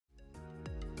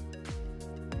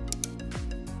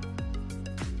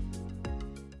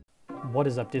What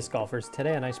is up, disc golfers?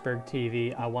 Today on Iceberg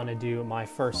TV, I want to do my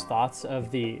first thoughts of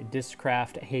the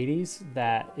Discraft Hades.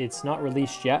 That it's not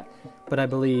released yet, but I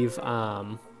believe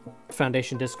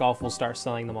Foundation Disc Golf will start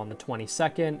selling them on the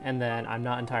 22nd, and then I'm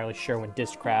not entirely sure when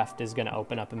Discraft is going to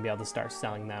open up and be able to start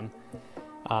selling them.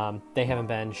 They haven't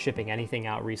been shipping anything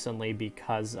out recently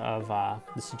because of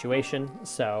the situation,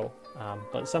 so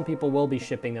but some people will be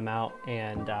shipping them out,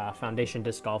 and Foundation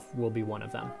Disc Golf will be one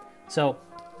of them. So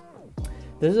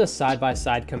this is a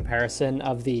side-by-side comparison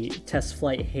of the Test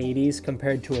Flight Hades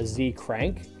compared to a Z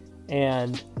Crank,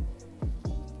 and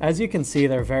as you can see,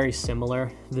 they're very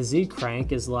similar. The Z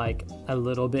Crank is like a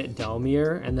little bit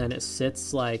domier, and then it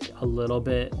sits like a little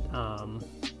bit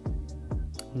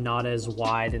not as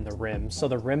wide in the rim. So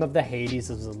the rim of the Hades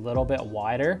is a little bit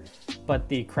wider, but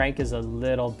the Crank is a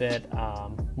little bit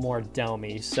more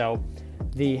domey. So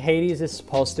the Hades is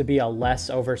supposed to be a less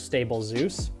overstable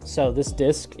Zeus. So this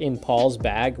disc in Paul's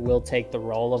bag will take the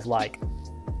role of like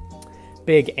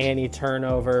big Annie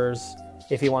turnovers.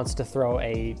 If he wants to throw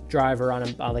a driver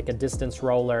on like a distance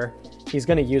roller, he's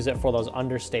going to use it for those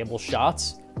understable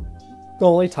shots. The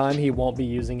only time he won't be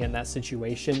using it in that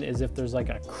situation is if there's like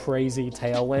a crazy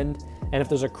tailwind. And if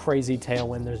there's a crazy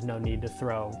tailwind, there's no need to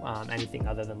throw anything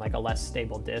other than like a less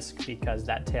stable disc, because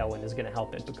that tailwind is going to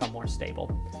help it become more stable.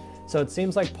 So it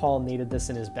seems like Paul needed this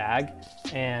in his bag,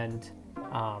 and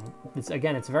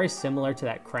it's very similar to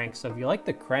that Crank. So if you like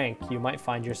the Crank, you might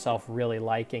find yourself really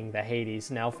liking the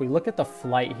Hades. Now, if we look at the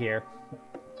Flight here,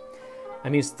 I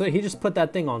mean, he just put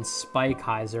that thing on spike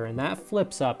hyzer, and that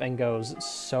flips up and goes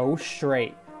so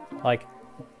straight. Like,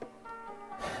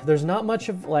 there's not much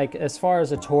of, like, as far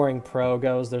as a touring pro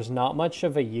goes, there's not much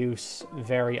of a use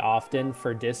very often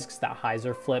for discs that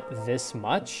hyzer flip this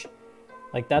much.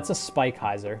 Like, that's a spike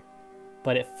hyzer,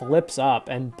 but it flips up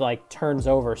and like turns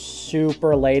over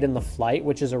super late in the flight,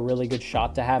 which is a really good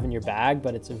shot to have in your bag,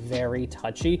 but it's very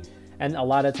touchy. And a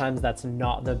lot of times that's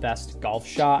not the best golf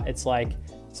shot. It's like,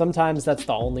 sometimes that's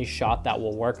the only shot that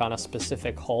will work on a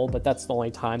specific hole, but that's the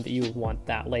only time that you would want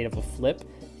that late of a flip.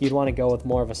 You'd want to go with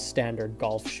more of a standard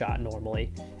golf shot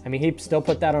normally. I mean, he still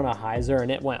put that on a hyzer and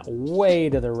it went way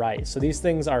to the right. So these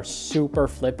things are super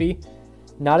flippy.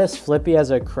 Not as flippy as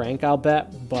a Crank, I'll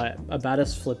bet, but about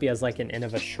as flippy as like an in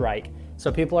of a Shrike.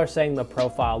 So people are saying the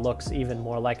profile looks even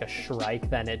more like a Shrike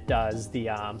than it does the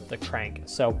Crank.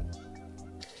 So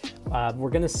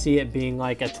we're gonna see it being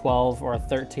like a 12 or a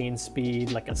 13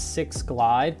 speed, like a 6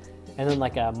 glide, and then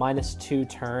like a -2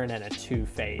 turn and a 2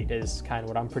 fade is kind of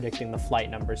what I'm predicting the flight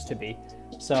numbers to be.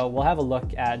 So we'll have a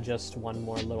look at just one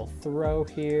more little throw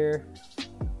here.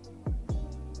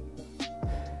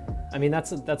 I mean,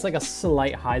 that's like a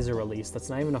slight hyzer release. That's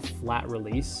not even a flat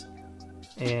release.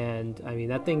 And I mean,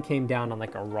 that thing came down on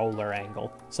like a roller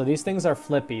angle. So these things are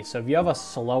flippy. So if you have a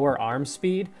slower arm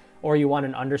speed, or you want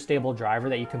an understable driver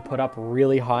that you can put up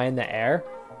really high in the air,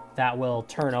 that will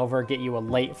turn over, get you a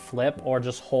late flip, or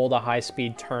just hold a high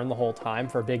speed turn the whole time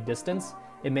for a big distance,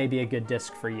 it may be a good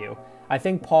disc for you. I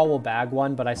think Paul will bag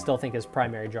one, but I still think his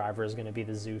primary driver is going to be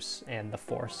the Zeus and the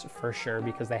Force for sure,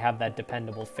 because they have that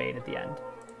dependable fade at the end.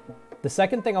 The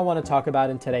second thing I want to talk about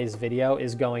in today's video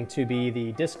is going to be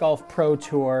the Disc Golf Pro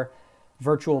Tour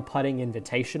Virtual Putting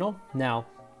Invitational. Now,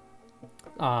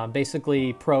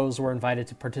 basically, pros were invited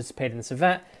to participate in this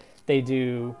event. They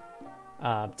do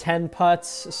 10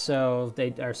 putts, so they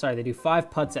do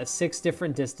 5 putts at 6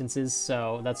 different distances,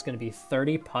 so that's going to be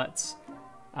 30 putts,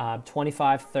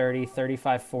 25, 30,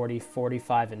 35, 40,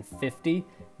 45, and 50.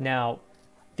 Now,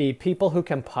 the people who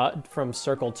can putt from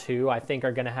Circle 2, I think,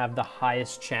 are going to have the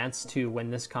highest chance to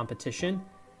win this competition.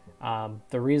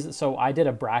 So I did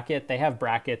a bracket. They have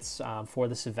brackets for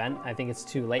this event. I think it's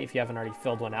too late if you haven't already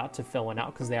filled one out to fill one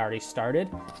out, because they already started.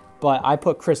 But I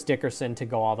put Chris Dickerson to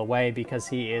go all the way, because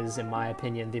he is, in my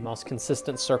opinion, the most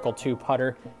consistent Circle 2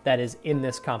 putter that is in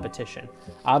this competition.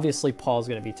 Obviously, Paul's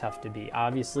going to be tough to beat.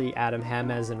 Obviously, Adam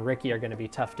James and Ricky are going to be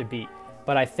tough to beat.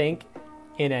 But I think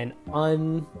in an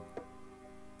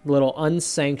little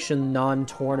unsanctioned,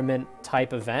 non-tournament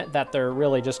type event that they're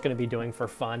really just going to be doing for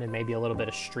fun and maybe a little bit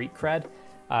of street cred,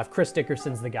 Chris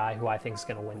Dickerson's the guy who I think is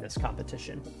going to win this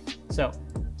competition. So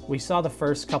we saw the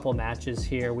first couple matches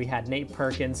here. We had Nate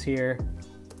Perkins here.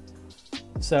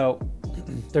 So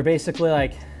they're basically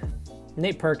like,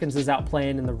 Nate Perkins is out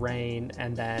playing in the rain,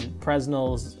 and then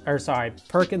Perkins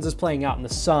is playing out in the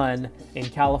sun in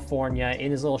California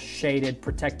in his little shaded,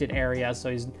 protected area.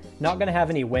 So he's not going to have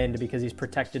any wind because he's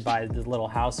protected by this little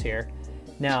house here.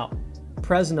 Now,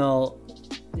 Presnell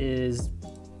is,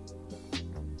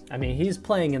 I mean, he's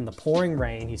playing in the pouring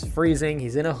rain. He's freezing.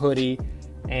 He's in a hoodie.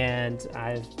 And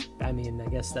I mean, I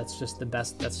guess that's just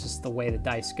that's just the way the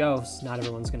dice goes. Not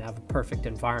everyone's gonna have a perfect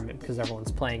environment because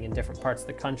everyone's playing in different parts of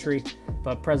the country.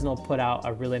 But Presnell put out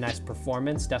a really nice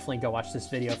performance. Definitely go watch this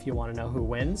video if you wanna know who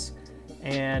wins.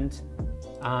 And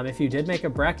if you did make a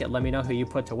bracket, let me know who you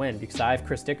put to win, because I have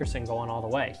Chris Dickerson going all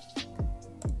the way.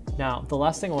 Now, the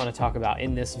last thing I wanna talk about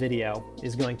in this video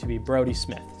is going to be Brodie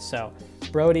Smith. So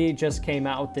Brodie just came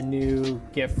out with the new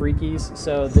Get Freakies.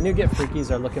 So the new Get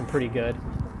Freakies are looking pretty good.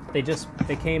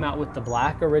 They came out with the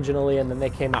black originally, and then they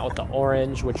came out with the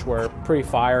orange, which were pretty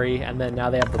fiery, and then now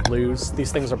they have the blues.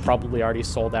 These things are probably already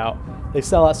sold out. They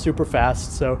sell out super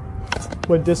fast, so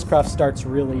when Discraft starts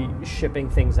really shipping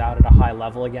things out at a high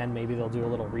level again, maybe they'll do a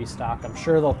little restock. I'm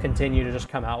sure they'll continue to just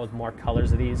come out with more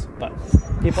colors of these, but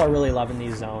people are really loving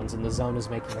these zones, and the zone is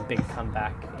making a big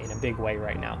comeback in a big way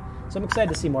right now. So I'm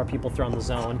excited to see more people throw in the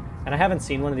zone, and I haven't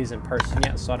seen one of these in person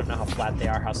yet, so I don't know how flat they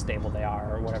are, how stable they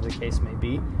are, or whatever the case may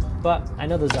be, but I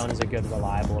know the zone is a good,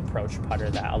 reliable approach putter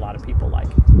that a lot of people like.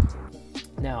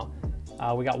 Now,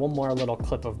 we got one more little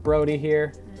clip of Brodie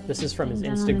here. This is from his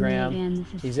Instagram.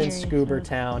 He's in Scoober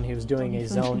Town. He was doing a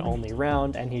zone-only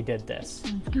round, and he did this.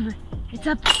 Scoober, it's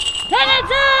up, and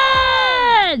it's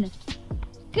in!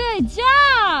 Good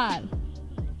job!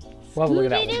 We'll have a look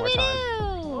at that one more time.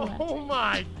 Oh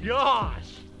my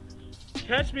gosh!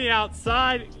 Catch me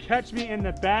outside, catch me in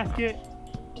the basket,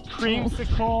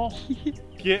 creamsicle,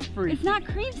 get free. It's not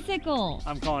creamsicle.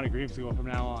 I'm calling it creamsicle from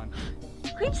now on.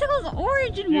 Creamsicle's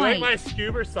orange and You white. like my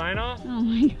scoober sign off? Oh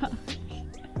my gosh.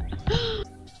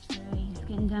 Alright, he's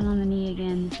getting down on the knee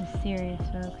again. This is serious,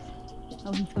 folks.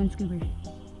 Oh, he's going scoober.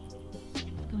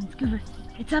 He's going scoober.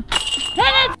 It's up.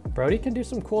 And it's... Brodie can do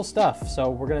some cool stuff, so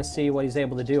we're going to see what he's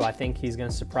able to do. I think he's going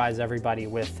to surprise everybody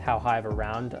with how high of a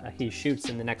round he shoots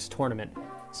in the next tournament.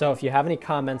 So if you have any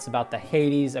comments about the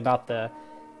Hades, about the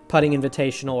putting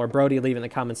invitational, or Brodie, leave in the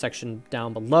comment section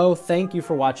down below. Thank you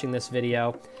for watching this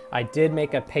video. I did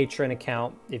make a Patreon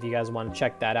account if you guys want to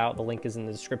check that out. The link is in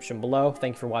the description below.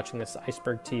 Thank you for watching this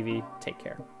Iceberg TV. Take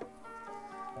care.